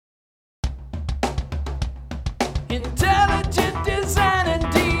Intelligent design and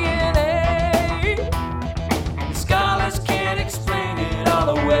DNA. Scholars can't explain it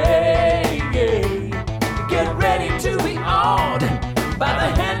all away. Get ready to be awed by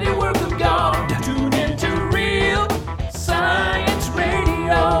the handiwork of God. Tune into Real Science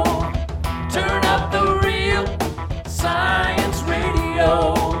Radio. Turn up the Real Science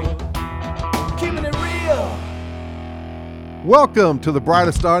Radio. Keeping it real. Welcome to the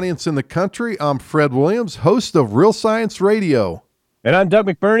brightest audience in the country. I'm Fred Williams, host of Real Science Radio. And I'm Doug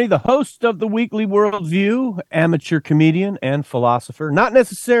McBurney, the host of the Weekly Worldview, amateur comedian and philosopher. Not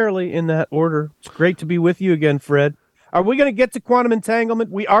necessarily in that order. It's great to be with you again, Fred. Are we going to get to quantum entanglement?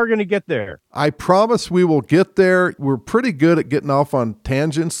 We are going to get there. I promise we will get there. We're pretty good at getting off on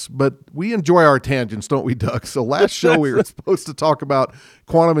tangents, but we enjoy our tangents, don't we, Doug? So last show we were supposed to talk about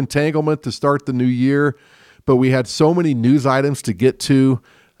quantum entanglement to start the new year, but we had so many news items to get to.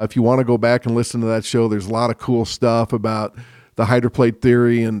 If you want to go back and listen to that show, there's a lot of cool stuff about the hydroplate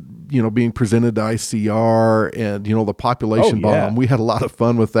theory and, being presented to ICR and, the population bomb. We had a lot of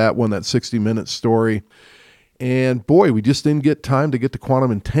fun with that one, that 60-minute story. And boy, we just didn't get time to get to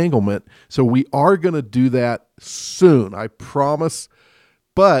quantum entanglement. So we are going to do that soon, I promise.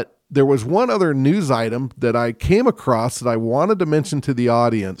 But there was one other news item that I came across that I wanted to mention to the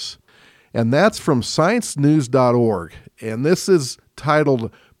audience, and that's from sciencenews.org. And this is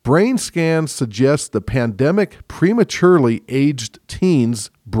titled, Brain Scans Suggest the Pandemic Prematurely Aged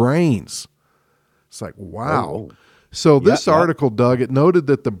Teens' Brains. It's like, wow. Oh. So this article, Doug, it noted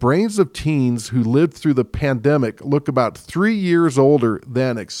that the brains of teens who lived through the pandemic look about 3 years older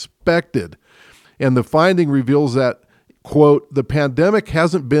than expected. And the finding reveals that, quote, the pandemic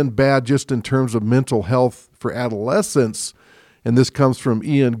hasn't been bad just in terms of mental health for adolescents. And this comes from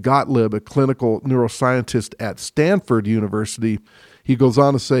Ian Gottlieb, a clinical neuroscientist at Stanford University. He goes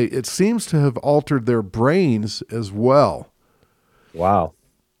on to say, it seems to have altered their brains as well. Wow.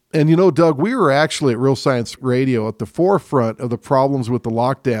 And Doug, we were actually at Real Science Radio at the forefront of the problems with the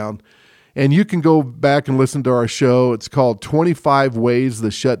lockdown. And you can go back and listen to our show. It's called 25 Ways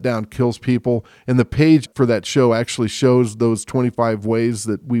the Shutdown Kills People. And the page for that show actually shows those 25 ways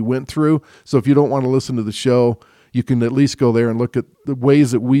that we went through. So if you don't want to listen to the show, you can at least go there and look at the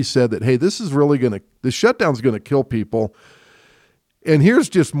ways that we said that, hey, this is really the shutdown's going to kill people. And here's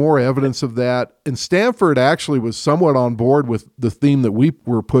just more evidence of that. And Stanford actually was somewhat on board with the theme that we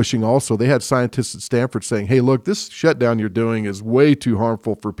were pushing also. They had scientists at Stanford saying, hey, look, this shutdown you're doing is way too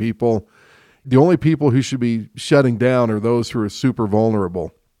harmful for people. The only people who should be shutting down are those who are super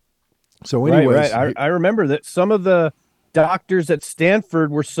vulnerable. So anyways. Right. I remember that some of the doctors at Stanford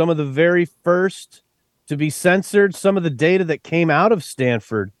were some of the very first to be censored. Some of the data that came out of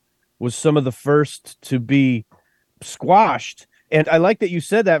Stanford was some of the first to be squashed. And I like that you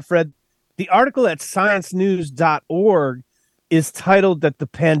said that, Fred. The article at sciencenews.org is titled that the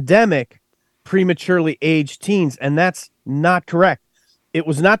pandemic prematurely aged teens, and that's not correct. It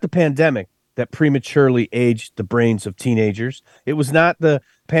was not the pandemic that prematurely aged the brains of teenagers. It was not the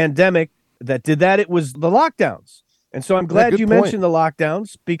pandemic that did that. It was the lockdowns. And so I'm glad you mentioned the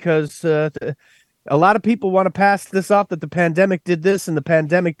lockdowns, because a lot of people want to pass this off that the pandemic did this and the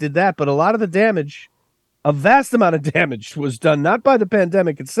pandemic did that, but a lot of the damage, a vast amount of damage, was done not by the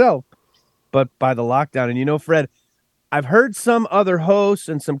pandemic itself, but by the lockdown. And Fred, I've heard some other hosts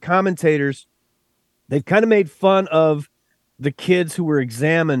and some commentators, they've kind of made fun of the kids who were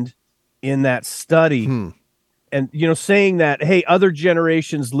examined in that study. And, saying that, hey, other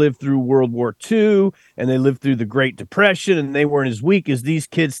generations lived through World War II and they lived through the Great Depression and they weren't as weak as these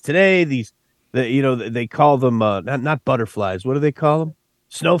kids today. They call them not butterflies. What do they call them?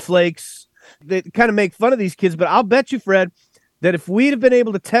 Snowflakes. They kind of make fun of these kids, but I'll bet you, Fred, that if we'd have been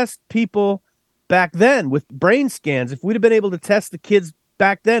able to test people back then with brain scans, if we'd have been able to test the kids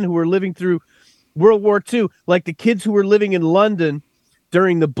back then who were living through World War II, like the kids who were living in London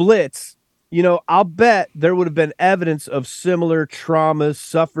during the Blitz, I'll bet there would have been evidence of similar traumas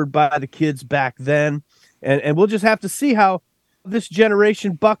suffered by the kids back then. And we'll just have to see how this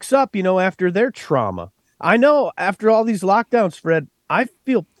generation bucks up, after their trauma. I know after all these lockdowns, Fred, I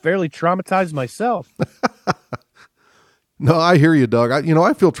feel fairly traumatized myself. No, I hear you, Doug.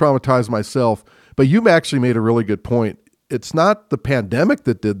 I feel traumatized myself, but you actually made a really good point. It's not the pandemic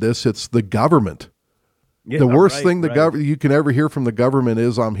that did this, it's the government. Yeah, the worst thing you can ever hear from the government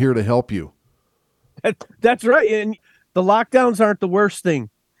is, I'm here to help you. That's right. And the lockdowns aren't the worst thing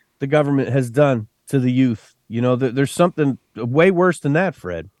the government has done to the youth. There's something way worse than that,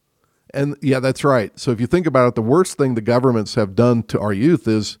 Fred. And yeah, that's right. So if you think about it, the worst thing the governments have done to our youth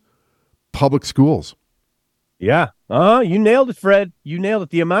is public schools. Yeah. You nailed it, Fred. You nailed it.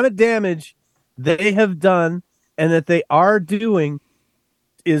 The amount of damage they have done and that they are doing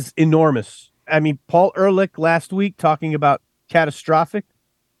is enormous. I mean, Paul Ehrlich last week talking about catastrophic.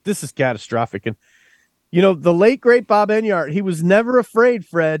 This is catastrophic. And, the late, great Bob Enyart, he was never afraid,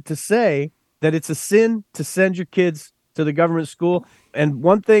 Fred, to say that it's a sin to send your kids to the government school. And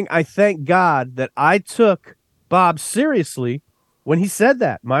one thing, I thank God that I took Bob seriously when he said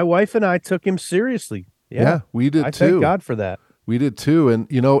that. My wife and I took him seriously. Yeah, we did too. I thank God for that. We did too. And,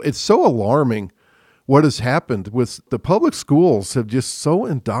 it's so alarming what has happened with the public schools have just so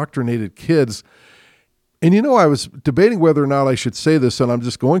indoctrinated kids. And, I was debating whether or not I should say this, and I'm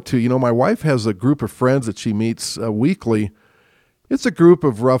just going to. My wife has a group of friends that she meets weekly. It's a group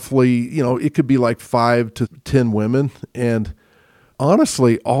of roughly, it could be like 5 to 10 women. And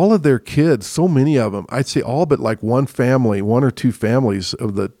honestly, all of their kids, so many of them, I'd say all but like one or two families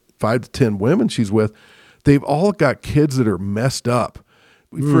of the 5 to 10 women she's with, they've all got kids that are messed up.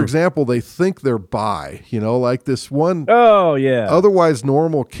 For example, they think they're bi, like this one otherwise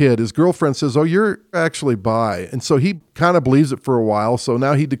normal kid, his girlfriend says, "Oh, you're actually bi." And so he kind of believes it for a while. So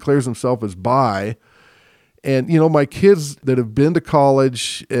now he declares himself as bi. And, my kids that have been to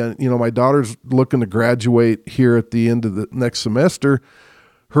college and, my daughter's looking to graduate here at the end of the next semester,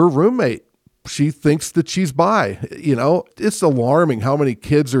 her roommate, she thinks that she's bi. It's alarming how many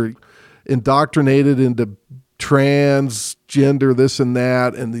kids are indoctrinated into transgender, this and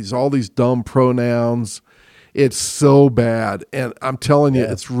that, and all these dumb pronouns. It's so bad. And I'm telling you,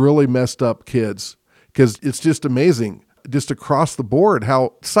 it's really messed up kids, because it's just amazing, just across the board,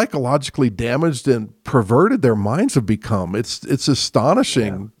 how psychologically damaged and perverted their minds have become. It's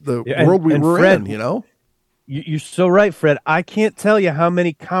astonishing, the world we're Fred, in, You're so right, Fred. I can't tell you how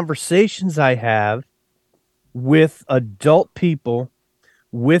many conversations I have with adult people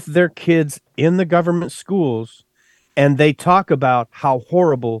with their kids in the government schools, and they talk about how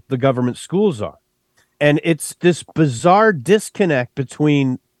horrible the government schools are. And it's this bizarre disconnect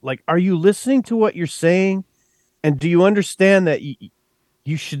between, like, are you listening to what you're saying? And do you understand that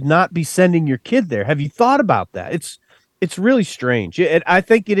you should not be sending your kid there? Have you thought about that? It's really strange. I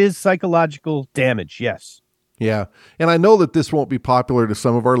think it is psychological damage, yes. Yeah, and I know that this won't be popular to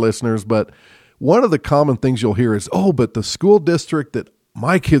some of our listeners, but one of the common things you'll hear is, "Oh, but the school district that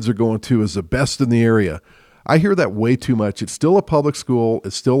my kids are going to is the best in the area." I hear that way too much. It's still a public school.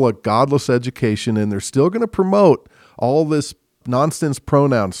 It's still a godless education, and they're still going to promote all this nonsense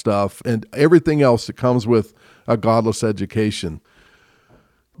pronoun stuff and everything else that comes with a godless education.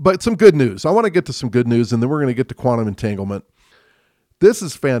 But some good news. I want to get to some good news, and then we're going to get to quantum entanglement. This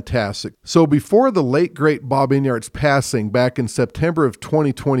is fantastic. So before the late, great Bob Enyart's passing back in September of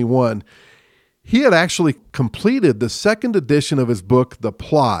 2021, he had actually completed the second edition of his book, The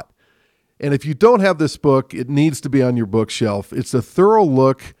Plot. And if you don't have this book, it needs to be on your bookshelf. It's a thorough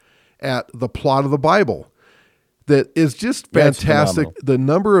look at the plot of the Bible that is just fantastic. The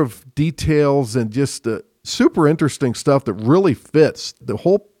number of details and just super interesting stuff that really fits. The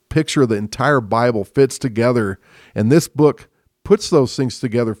whole picture of the entire Bible fits together. And this book puts those things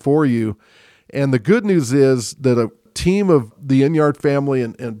together for you. And the good news is that a team of the Enyart family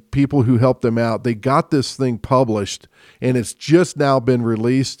and people who helped them out, they got this thing published, and it's just now been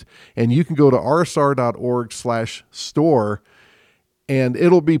released. And you can go to rsr.org/store, and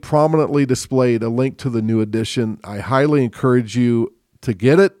it'll be prominently displayed, a link to the new edition. I highly encourage you to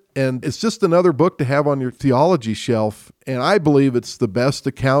get it. And it's just another book to have on your theology shelf. And I believe it's the best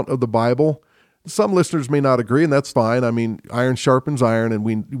account of the Bible. Some listeners may not agree, and that's fine. I mean, iron sharpens iron, and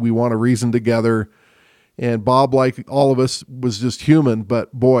we want to reason together. And Bob, like all of us, was just human.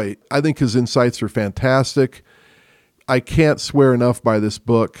 But boy, I think his insights are fantastic. I can't swear enough by this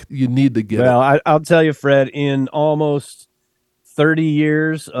book. You need to get it. Well, I'll tell you, Fred, in almost 30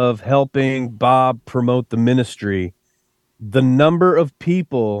 years of helping Bob promote the ministry, the number of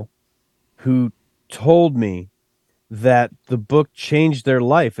people who told me that the book changed their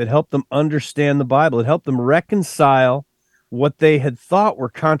life, it helped them understand the Bible, it helped them reconcile what they had thought were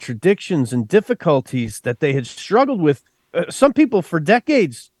contradictions and difficulties that they had struggled with, some people for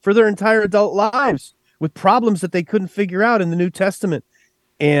decades, for their entire adult lives, with problems that they couldn't figure out in the New Testament.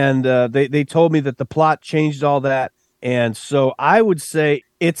 And they told me that the plot changed all that. And so I would say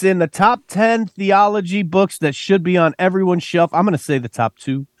it's in the top 10 theology books that should be on everyone's shelf. I'm going to say the top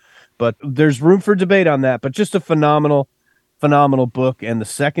 2, but there's room for debate on that. But just a phenomenal book. And the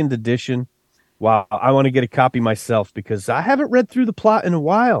second edition, wow, I want to get a copy myself because I haven't read through the plot in a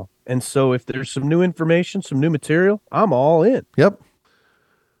while. And so if there's some new information, some new material, I'm all in. Yep.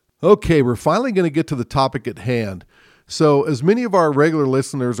 Okay, we're finally going to get to the topic at hand. So as many of our regular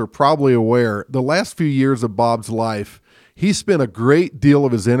listeners are probably aware, the last few years of Bob's life, he spent a great deal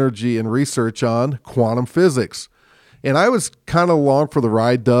of his energy and research on quantum physics. And I was kind of along for the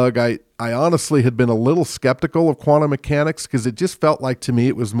ride, Doug. I honestly had been a little skeptical of quantum mechanics because it just felt like to me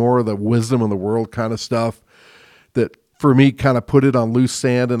it was more of the wisdom of the world kind of stuff that for me kind of put it on loose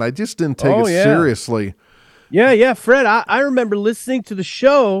sand, and I just didn't take it seriously. Yeah, Fred, I remember listening to the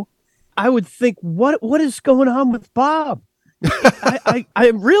show. I would think, what is going on with Bob? It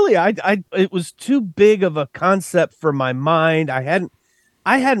was too big of a concept for my mind. I hadn't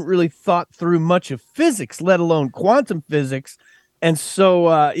really thought through much of physics, let alone quantum physics. And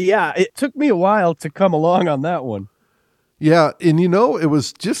so, it took me a while to come along on that one. Yeah. And it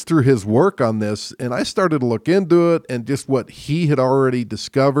was just through his work on this, and I started to look into it and just what he had already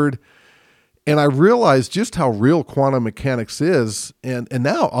discovered. And I realized just how real quantum mechanics is. And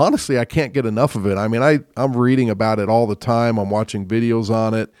now, honestly, I can't get enough of it. I mean, I'm reading about it all the time. I'm watching videos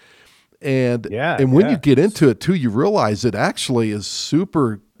on it. And when you get into it too, you realize it actually is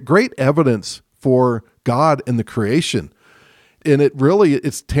super great evidence for God and the creation. And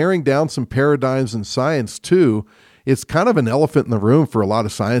it's tearing down some paradigms in science too. It's kind of an elephant in the room for a lot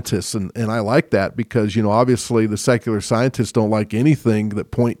of scientists. And I like that because, obviously the secular scientists don't like anything that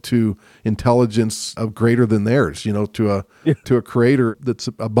point to intelligence of greater than theirs, to a creator that's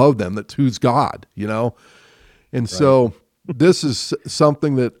above them, who's God, And so this is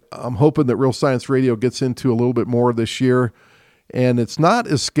something that I'm hoping that Real Science Radio gets into a little bit more this year. And it's not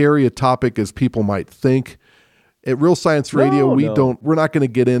as scary a topic as people might think. At Real Science Radio, we're not going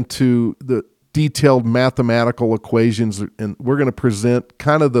to get into the detailed mathematical equations, and we're going to present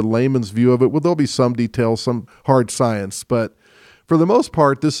kind of the layman's view of it. Well, there'll be some details, some hard science, but for the most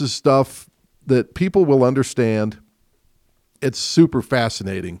part, this is stuff that people will understand. It's super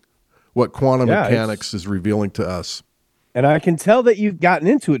fascinating what quantum mechanics is revealing to us. And I can tell that you've gotten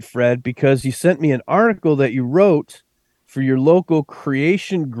into it, Fred, because you sent me an article that you wrote for your local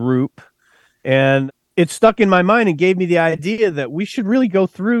creation group, and it stuck in my mind and gave me the idea that we should really go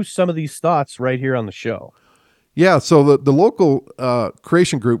through some of these thoughts right here on the show. Yeah, so the local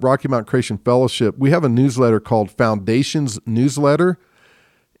creation group, Rocky Mountain Creation Fellowship, we have a newsletter called Foundations Newsletter.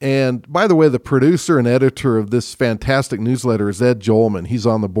 And by the way, the producer and editor of this fantastic newsletter is Ed Jolman. He's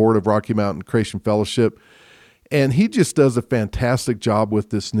on the board of Rocky Mountain Creation Fellowship. And he just does a fantastic job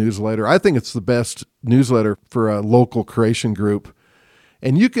with this newsletter. I think it's the best newsletter for a local creation group.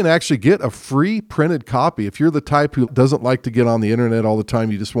 And you can actually get a free printed copy. If you're the type who doesn't like to get on the internet all the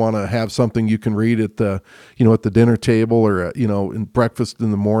time, you just want to have something you can read at the dinner table or, in breakfast in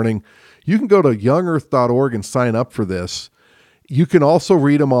the morning, you can go to youngearth.org and sign up for this. You can also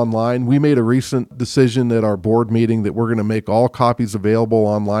read them online. We made a recent decision at our board meeting that we're going to make all copies available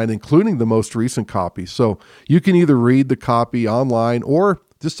online, including the most recent copy. So you can either read the copy online or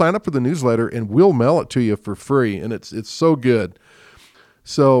just sign up for the newsletter and we'll mail it to you for free. And it's so good.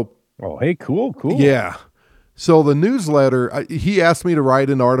 So, hey, cool. Yeah. So the newsletter, he asked me to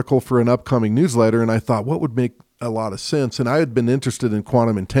write an article for an upcoming newsletter, and I thought, what would make a lot of sense? And I had been interested in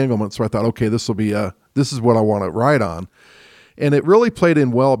quantum entanglement, so I thought, okay, this is what I want to write on. And it really played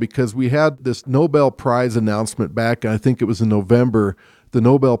in well because we had this Nobel Prize announcement back, I think it was in November, the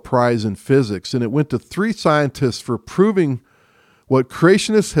Nobel Prize in Physics, and it went to 3 scientists for proving what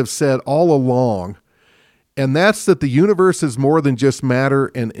creationists have said all along. And that's that the universe is more than just matter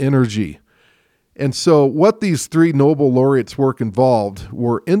and energy. And so what these 3 Nobel laureates' work involved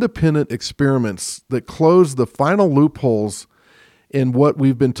were independent experiments that closed the final loopholes in what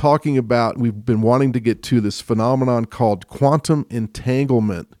we've been talking about. We've been wanting to get to this phenomenon called quantum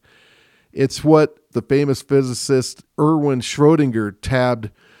entanglement. It's what the famous physicist Erwin Schrödinger tabbed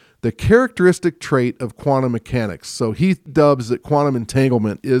the characteristic trait of quantum mechanics. So he dubs that quantum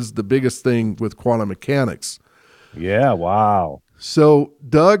entanglement is the biggest thing with quantum mechanics. Yeah, wow. So,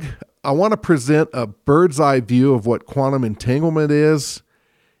 Doug, I want to present a bird's eye view of what quantum entanglement is.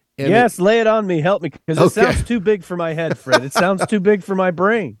 And yes, lay it on me. Help me, because it sounds too big for my head, Fred. It sounds too big for my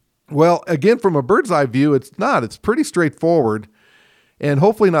brain. Well, again, from a bird's eye view, it's not. It's pretty straightforward and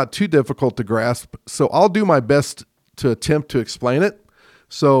hopefully not too difficult to grasp. So I'll do my best to attempt to explain it.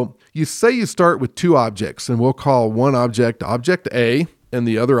 So you start with 2 objects, and we'll call one object Object A and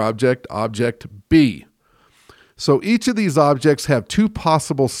the other object Object B. So each of these objects have 2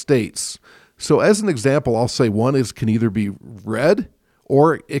 possible states. So as an example, I'll say one can either be red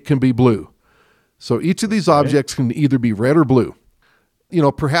or it can be blue. So each of these objects can either be red or blue.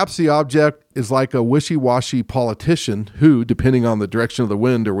 Perhaps the object is like a wishy-washy politician who, depending on the direction of the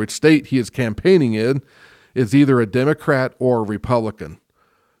wind or which state he is campaigning in, is either a Democrat or a Republican.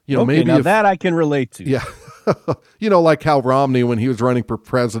 That I can relate to. Yeah. Like how Romney, when he was running for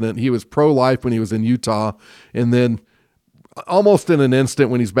president, he was pro-life when he was in Utah. And then almost in an instant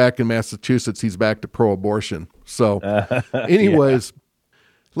when he's back in Massachusetts, he's back to pro-abortion. So anyways,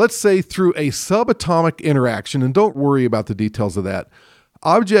 let's say through a subatomic interaction, and don't worry about the details of that,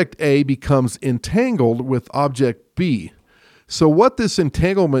 object A becomes entangled with object B. So what this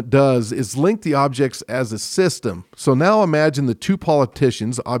entanglement does is link the objects as a system. So now imagine the two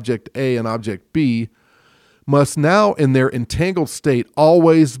politicians, object A and object B, must now in their entangled state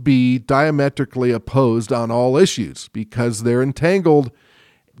always be diametrically opposed on all issues. Because they're entangled,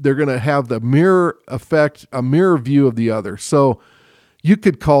 they're going to have the mirror effect, a mirror view of the other. So you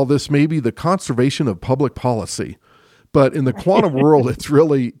could call this maybe the conservation of public policy. But in the quantum world, it's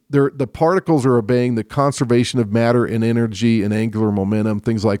really, the particles are obeying the conservation of matter and energy and angular momentum,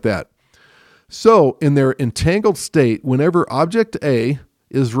 things like that. So in their entangled state, whenever object A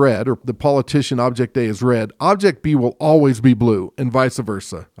is red, or the politician object A is red, object B will always be blue, and vice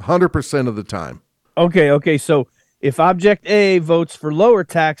versa, 100% of the time. Okay. So if object A votes for lower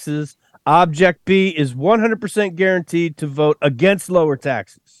taxes, object B is 100% guaranteed to vote against lower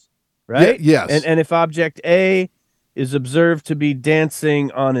taxes, right? Yes. And if object A is observed to be dancing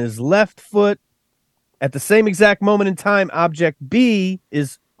on his left foot, at the same exact moment in time, object B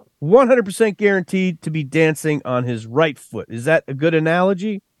is 100% guaranteed to be dancing on his right foot. Is that a good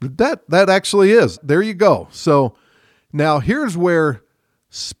analogy? That actually is. There you go. So now here's where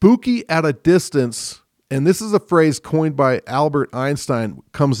spooky at a distance, and this is a phrase coined by Albert Einstein,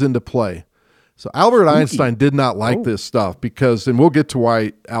 comes into play. So Albert Einstein did not like this stuff because, and we'll get to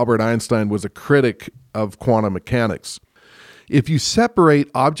why Albert Einstein was a critic of quantum mechanics. If you separate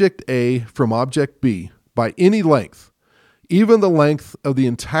object A from object B by any length, even the length of the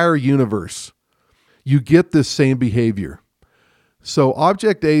entire universe, you get this same behavior. So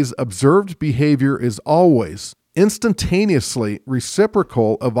object A's observed behavior is always instantaneously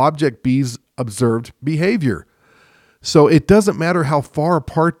reciprocal of object B's observed behavior. So it doesn't matter how far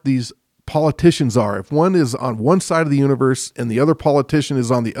apart these politicians are. If one is on one side of the universe and the other politician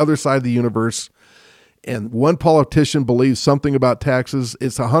is on the other side of the universe, and one politician believes something about taxes,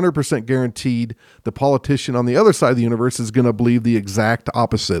 it's 100% guaranteed the politician on the other side of the universe is going to believe the exact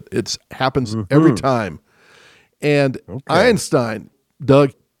opposite. It happens every time. And Einstein,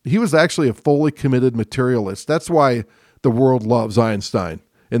 Doug, he was actually a fully committed materialist. That's why the world loves Einstein.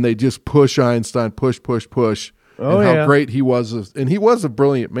 And they just push Einstein, push, and how great he was. And he was a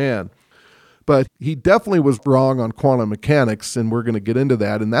brilliant man. But he definitely was wrong on quantum mechanics, and we're going to get into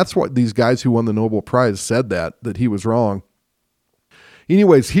that. And that's what these guys who won the Nobel Prize said, that he was wrong.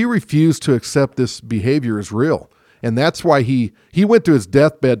 Anyways, he refused to accept this behavior as real. And that's why he went to his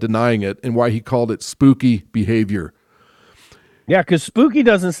deathbed denying it, and why he called it spooky behavior. Yeah, because spooky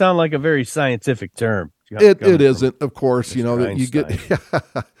doesn't sound like a very scientific term. It isn't, of course. You know, that you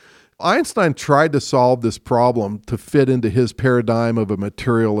get... Einstein tried to solve this problem to fit into his paradigm of a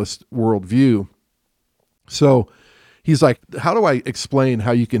materialist worldview. So he's like, how do I explain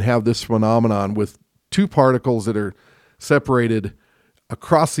how you can have this phenomenon with two particles that are separated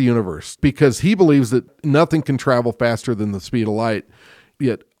across the universe? Because he believes that nothing can travel faster than the speed of light.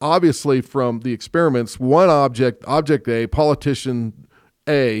 Yet, obviously, from the experiments, one object A, politician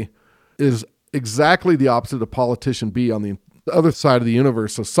A, is exactly the opposite of politician B on the other side of the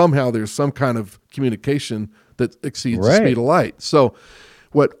universe. So somehow there's some kind of communication that exceeds the speed of light. So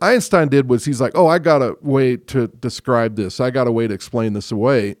what Einstein did was he's like, I got a way to describe this. I got a way to explain this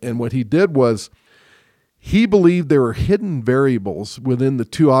away. And what he did was he believed there were hidden variables within the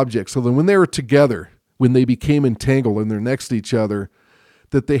two objects. So then when they were together, when they became entangled and they're next to each other,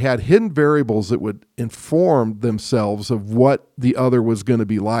 that they had hidden variables that would inform themselves of what the other was going to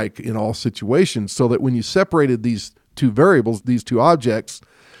be like in all situations. So that when you separated these two variables, these two objects,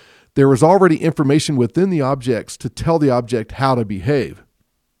 there was already information within the objects to tell the object how to behave.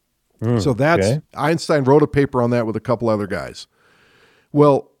 So Einstein wrote a paper on that with a couple other guys.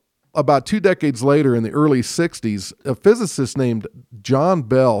 Well, about 2 decades later, in the early 60s, a physicist named John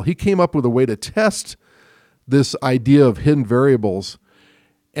Bell, he came up with a way to test this idea of hidden variables.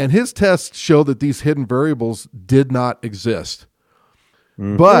 And his tests showed that these hidden variables did not exist.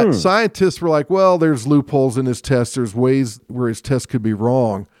 But scientists were like, well, there's loopholes in his test. There's ways where his test could be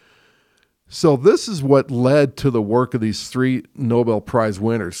wrong. So this is what led to the work of these 3 Nobel Prize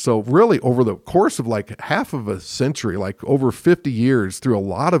winners. So really over the course of like half of a century, like over 50 years, through a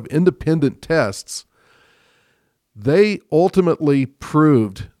lot of independent tests, they ultimately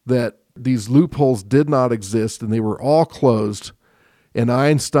proved that these loopholes did not exist and they were all closed. And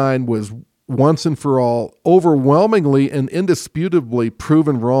Einstein was once and for all, overwhelmingly and indisputably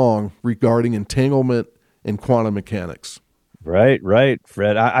proven wrong regarding entanglement and quantum mechanics. Right,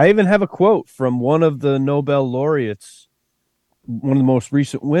 Fred. I even have a quote from one of the Nobel laureates one of the most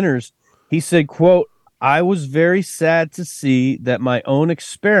recent winners, he said, quote, "I was very sad to see that my own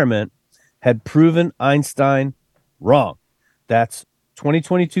experiment had proven Einstein wrong." That's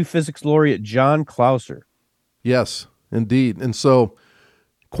 2022 physics laureate John Clauser. Yes, indeed. And so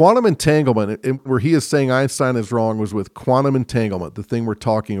quantum entanglement, where he is saying Einstein is wrong, was with quantum entanglement, the thing we're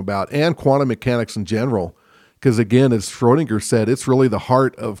talking about, and quantum mechanics in general. Because again, as Schrodinger said, it's really the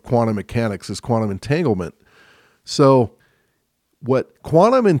heart of quantum mechanics is quantum entanglement. So what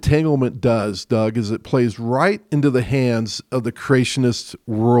quantum entanglement does, Doug, is it plays right into the hands of the creationist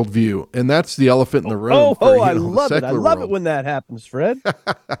worldview. And that's the elephant in the room. I love it. I love it when that happens, Fred.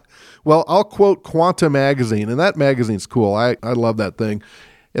 Well, I'll quote Quanta Magazine, and that magazine's cool. I love that thing.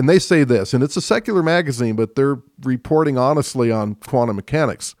 And they say this, and it's a secular magazine, but they're reporting honestly on quantum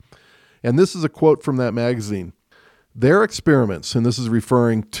mechanics. And this is a quote from that magazine. Their experiments, and this is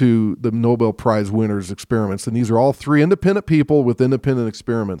referring to the Nobel Prize winners' experiments, and these are all three independent people with independent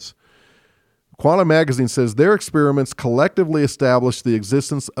experiments. Quantum Magazine says their experiments collectively established the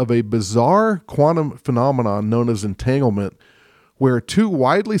existence of a bizarre quantum phenomenon known as entanglement, where two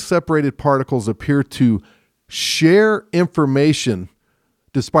widely separated particles appear to share information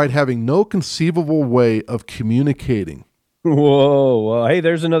despite having no conceivable way of communicating. Whoa. Hey,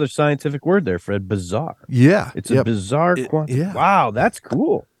 there's another scientific word there, Fred. Bizarre. Yeah. It's a bizarre quantum. Yeah. Wow, that's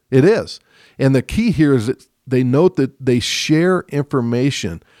cool. It is. And the key here is that they note that they share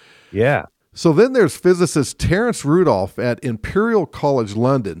information. Yeah. So then there's physicist Terence Rudolph at Imperial College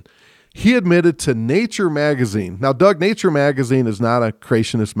London. He admitted to Nature magazine. Now, Doug, Nature magazine is not a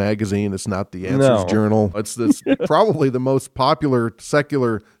creationist magazine. It's not the Answers Journal. It's probably the most popular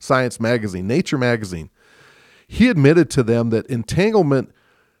secular science magazine, Nature magazine. He admitted to them that entanglement,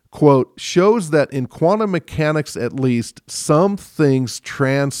 quote, shows that in quantum mechanics at least, some things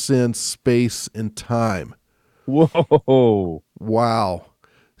transcend space and time. Whoa. Wow.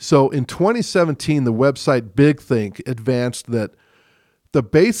 So in 2017, the website BigThink advanced that the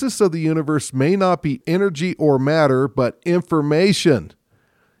basis of the universe may not be energy or matter, but information.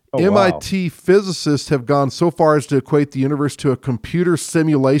 MIT physicists have gone so far as to equate the universe to a computer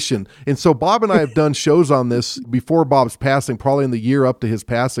simulation. And so Bob and I have done shows on this before Bob's passing, probably in the year up to his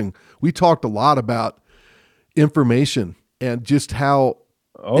passing. We talked a lot about information and just how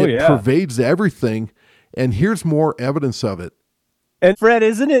it pervades everything. And here's more evidence of it. And Fred,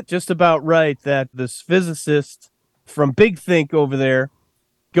 isn't it just about right that this physicist from Big Think over there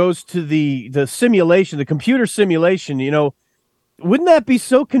goes to the simulation, the computer simulation? You know, wouldn't that be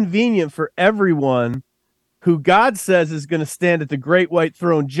so convenient for everyone who God says is going to stand at the great white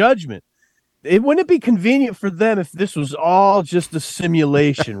throne judgment? Wouldn't it be convenient for them if this was all just a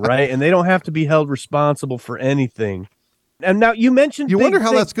simulation, right? And they don't have to be held responsible for anything. And now you mentioned you wonder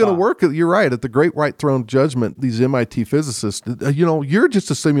how that's going to work. You're right. At the great white throne judgment, these MIT physicists, you're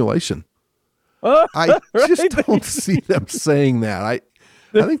just a simulation. I just don't see them saying that. I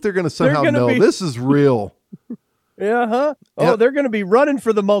think they're going to somehow know this is real. Yeah, huh? Oh, they're going to be running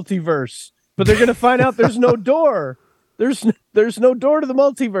for the multiverse, but they're going to find out there's no door. There's no door to the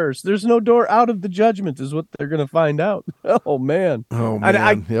multiverse. There's no door out of the judgment is what they're going to find out. Oh, man. Oh,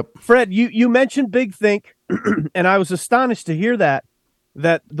 man. Yep. Fred, you mentioned Big Think, and I was astonished to hear that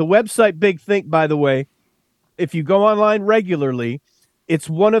the website Big Think, by the way, if you go online regularly, it's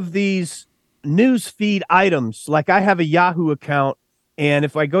one of these news feed items. Like I have a Yahoo account, and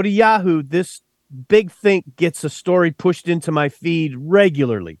if I go to Yahoo, this Big Think gets a story pushed into my feed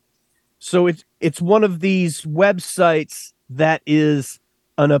regularly. So it's one of these websites that is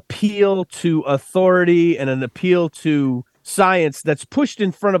an appeal to authority and an appeal to science that's pushed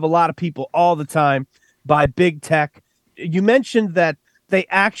in front of a lot of people all the time by big tech. You mentioned that they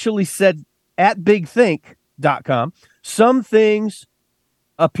actually said at bigthink.com, some things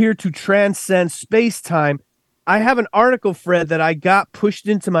appear to transcend space-time. I have an article, Fred, that I got pushed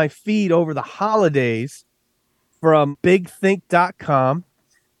into my feed over the holidays from bigthink.com.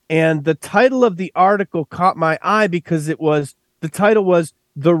 And the title of the article caught my eye because the title was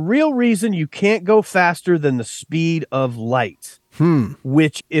 "The Real Reason You Can't Go Faster Than the Speed of Light."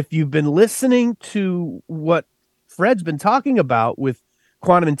 Which, if you've been listening to what Fred's been talking about with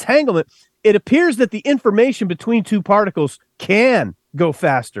quantum entanglement, it appears that the information between two particles can go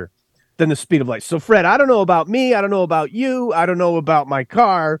faster than the speed of light. So, Fred, I don't know about me. I don't know about you. I don't know about my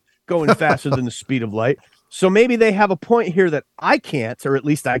car going faster than the speed of light. So maybe they have a point here that I can't, or at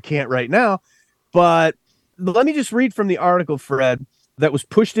least I can't right now. But let me just read from the article, Fred, that was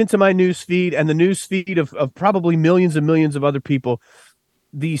pushed into my news feed and the news feed of probably millions and millions of other people.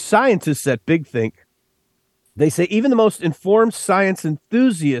 The scientists at Big Think, they say even the most informed science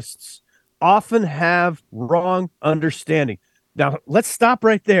enthusiasts often have wrong understanding. Now, let's stop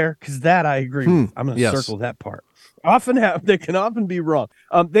right there because that I agree with. I'm going to yes. circle that part. They can often be wrong.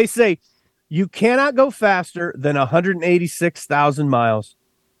 They say you cannot go faster than 186,000 miles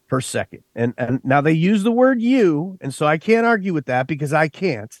per second. And now they use the word you, and so I can't argue with that because I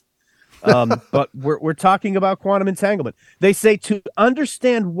can't. But we're talking about quantum entanglement. They say to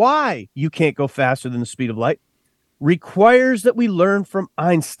understand why you can't go faster than the speed of light requires that we learn from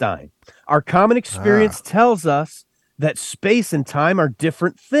Einstein. Our common experience tells us that space and time are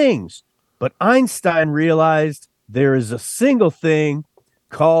different things, but Einstein realized there is a single thing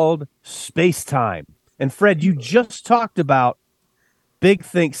called space-time. And Fred, you just talked about big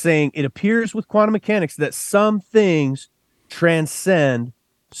thing saying it appears with quantum mechanics that some things transcend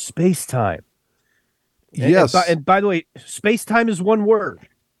space-time. Yes. And by the way, space-time is one word.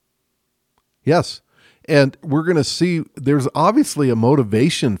 Yes. And we're going to see there's obviously a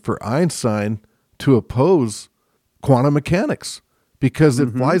motivation for Einstein to oppose quantum mechanics because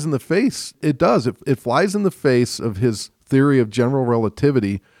it flies in the face. It does. It flies in the face of his theory of general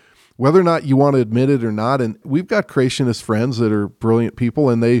relativity, whether or not you want to admit it or not. And we've got creationist friends that are brilliant people,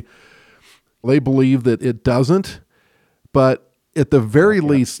 and they believe that it doesn't. But at the very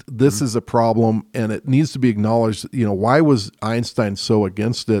least, this is a problem, and it needs to be acknowledged. You know, why was Einstein so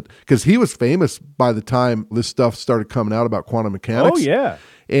against it? Because he was famous by the time this stuff started coming out about quantum mechanics. Oh, yeah.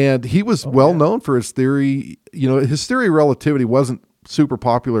 And he was well known for his theory. You know, his theory of relativity wasn't super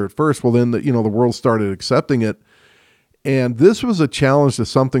popular at first. Well, then, the world started accepting it. And this was a challenge to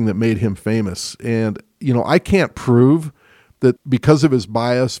something that made him famous. And, I can't prove that because of his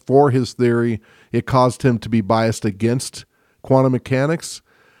bias for his theory, it caused him to be biased against quantum mechanics.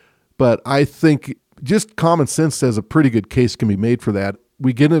 But I think just common sense says a pretty good case can be made for that.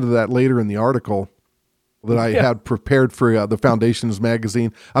 We get into that later in the article that I had prepared for the Foundations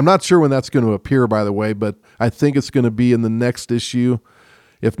magazine. I'm not sure when that's going to appear, by the way, but I think it's going to be in the next issue.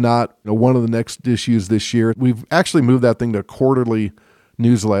 If not, one of the next issues this year. We've actually moved that thing to a quarterly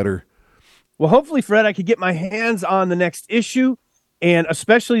newsletter. Well, hopefully, Fred, I could get my hands on the next issue, and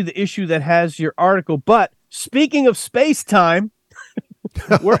especially the issue that has your article. But speaking of space-time,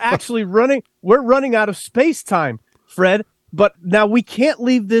 we're running out of space-time, Fred. But now we can't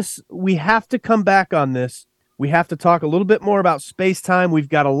leave this. We have to come back on this. We have to talk a little bit more about space-time. We've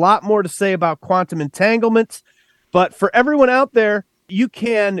got a lot more to say about quantum entanglement. But for everyone out there, you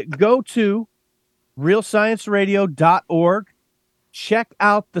can go to realscienceradio.org, check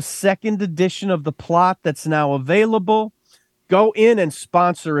out the second edition of The Plot that's now available. Go in and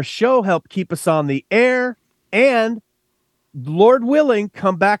sponsor a show, help keep us on the air, and Lord willing,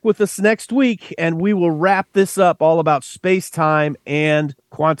 come back with us next week, and we will wrap this up all about space-time and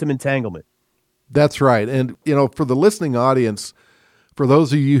quantum entanglement. That's right. And, for the listening audience, for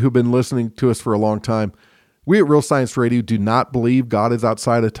those of you who've been listening to us for a long time, we at Real Science Radio do not believe God is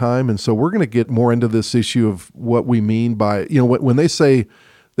outside of time. And so we're going to get more into this issue of what we mean by, when they say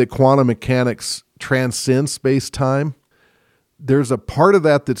that quantum mechanics transcends space-time, there's a part of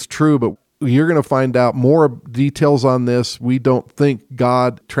that that's true, but you're going to find out more details on this. We don't think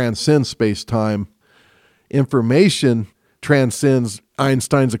God transcends space-time. Information transcends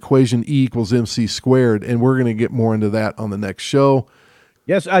Einstein's equation E equals mc squared, and we're going to get more into that on the next show.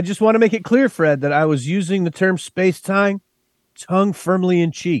 Yes, I just want to make it clear, Fred, that I was using the term space-time tongue firmly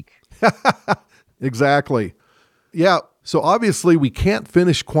in cheek. Exactly. Yeah, so obviously we can't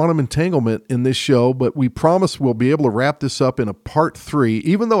finish quantum entanglement in this show, but we promise we'll be able to wrap this up in a part 3,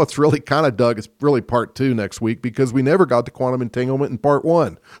 even though it's really kind of, Doug, it's really part 2 next week because we never got to quantum entanglement in part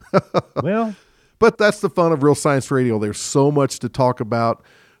 1. Well, but that's the fun of Real Science Radio. There's so much to talk about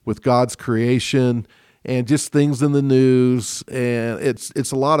with God's creation and just things in the news, and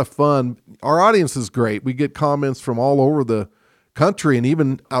it's a lot of fun. Our audience is great. We get comments from all over the country and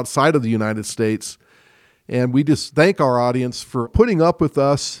even outside of the United States. And we just thank our audience for putting up with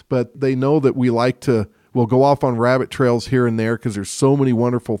us, but they know that we'll go off on rabbit trails here and there because there's so many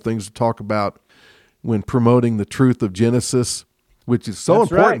wonderful things to talk about when promoting the truth of Genesis, which is so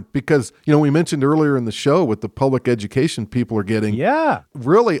That's important right. because, we mentioned earlier in the show with the public education people are getting. yeah.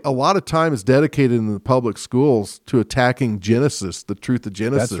 Really, a lot of time is dedicated in the public schools to attacking Genesis, the truth of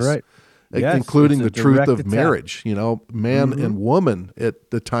Genesis. That's right. Yes, including it's the a truth direct of attack. marriage, man and woman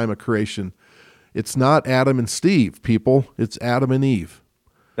at the time of creation. It's not Adam and Steve, people. It's Adam and Eve.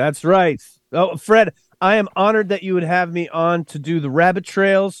 That's right. Oh, Fred, I am honored that you would have me on to do the rabbit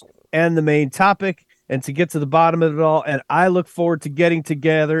trails and the main topic and to get to the bottom of it all. And I look forward to getting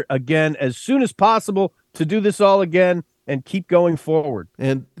together again as soon as possible to do this all again and keep going forward.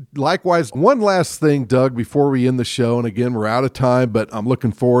 And likewise, one last thing, Doug, before we end the show, and again, we're out of time, but I'm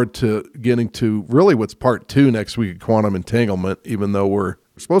looking forward to getting to really what's part 2 next week at Quantum Entanglement, even though we're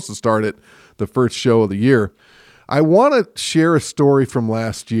supposed to start it the first show of the year. I want to share a story from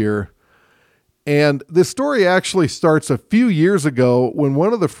last year. And this story actually starts a few years ago when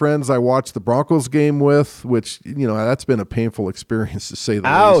one of the friends I watched the Broncos game with, which, that's been a painful experience to say the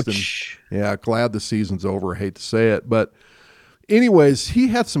least. Ouch. And, yeah, glad the season's over. I hate to say it. But anyways, he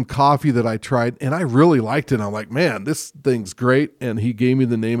had some coffee that I tried and I really liked it. I'm like, man, this thing's great. And he gave me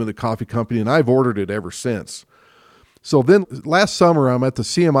the name of the coffee company and I've ordered it ever since. So then last summer, I'm at the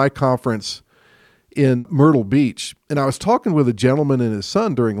CMI conference in Myrtle Beach, and I was talking with a gentleman and his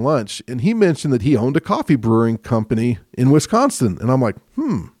son during lunch, and he mentioned that he owned a coffee brewing company in Wisconsin. And I'm like,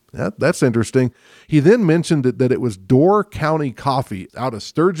 that's interesting. He then mentioned that it was Door County Coffee out of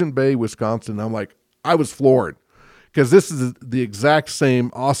Sturgeon Bay, Wisconsin. And I'm like, I was floored because this is the exact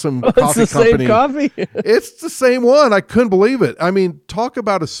same awesome coffee it's the company. Same coffee? It's the same one. I couldn't believe it. I mean, talk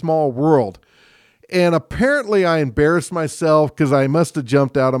about a small world. And apparently I embarrassed myself because I must have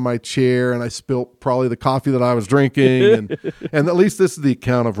jumped out of my chair and I spilt probably the coffee that I was drinking. And at least this is the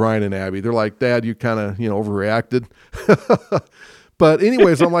account of Ryan and Abby. They're like, Dad, you kind of, overreacted. But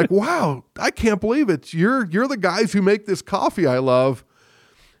anyways, I'm like, wow, I can't believe it. You're the guys who make this coffee I love.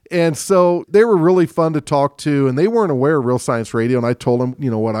 And so they were really fun to talk to, and they weren't aware of Real Science Radio. And I told them,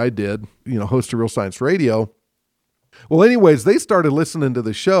 what I did, host of Real Science Radio. Well, anyways, they started listening to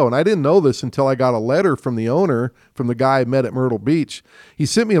the show, and I didn't know this until I got a letter from the owner, from the guy I met at Myrtle Beach. He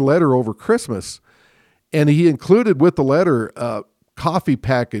sent me a letter over Christmas, and he included with the letter a coffee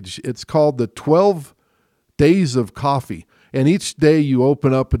package. It's called the 12 Days of Coffee, and each day you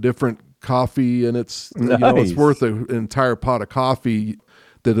open up a different coffee, and it's it's worth an entire pot of coffee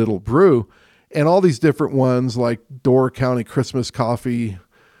that it'll brew, and all these different ones like Door County Christmas Coffee,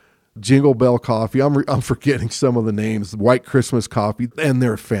 Jingle Bell Coffee. I'm forgetting some of the names. White Christmas Coffee, and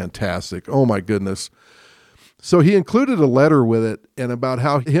they're fantastic. Oh my goodness. So he included a letter with it and about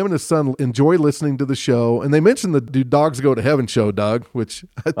how him and his son enjoy listening to the show. And they mentioned the Do Dogs Go to Heaven show, Doug, which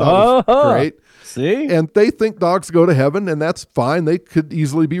I thought was great. See? And they think dogs go to heaven, and that's fine. They could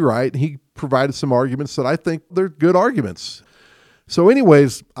easily be right. He provided some arguments that I think they're good arguments. So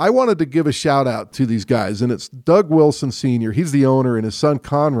anyways, I wanted to give a shout out to these guys, and it's Doug Wilson Sr. He's the owner, and his son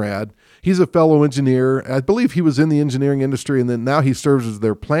Conrad. He's a fellow engineer. I believe he was in the engineering industry, and then now he serves as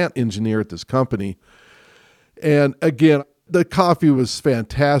their plant engineer at this company. And again, the coffee was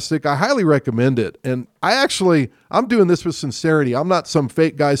fantastic. I highly recommend it. And I'm doing this with sincerity. I'm not some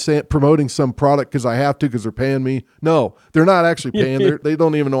fake guy promoting some product because I have to because they're paying me. No, they're not actually paying. They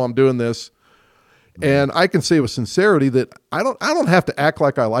don't even know I'm doing this. And I can say with sincerity that I don't have to act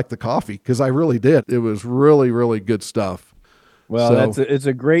like I like the coffee because I really did. It was really, really good stuff. Well, it's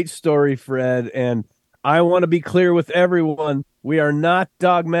a great story, Fred. And I want to be clear with everyone. We are not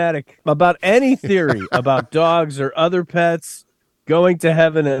dogmatic about any theory about dogs or other pets going to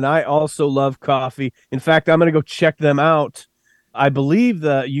heaven. And I also love coffee. In fact, I'm going to go check them out. I believe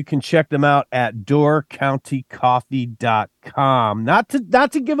that you can check them out at doorcountycoffee.com. Not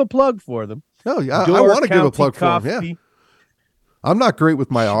to give a plug for them. No, I want to give a plug for them. Yeah. I'm not great with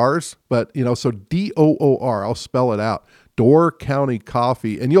my R's, but so DOOR, I'll spell it out. Door County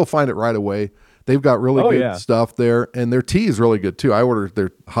Coffee, and you'll find it right away. They've got really good stuff there, and their tea is really good too. I ordered their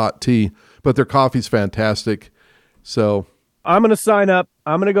hot tea, but their coffee's fantastic. So I'm going to sign up.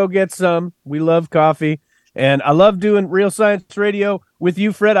 I'm going to go get some. We love coffee, and I love doing Real Science Radio with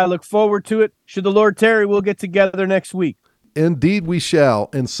you, Fred. I look forward to it. Should the Lord tarry, we'll get together next week. Indeed we shall.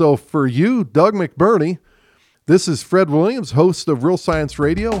 And so for you, Doug McBurney, this is Fred Williams, host of Real Science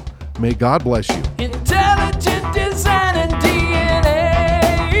Radio. May God bless you. Intelligent design and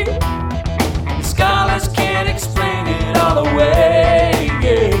DNA. The scholars can't explain it all away.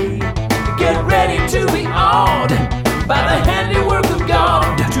 Get ready to be awed by the handiwork of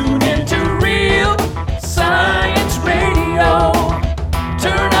God. Tune into Real Science Radio.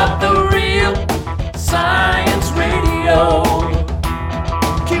 Turn up the Real Science Radio.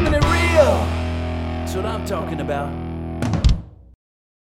 Keeping it real. That's what I'm talking about.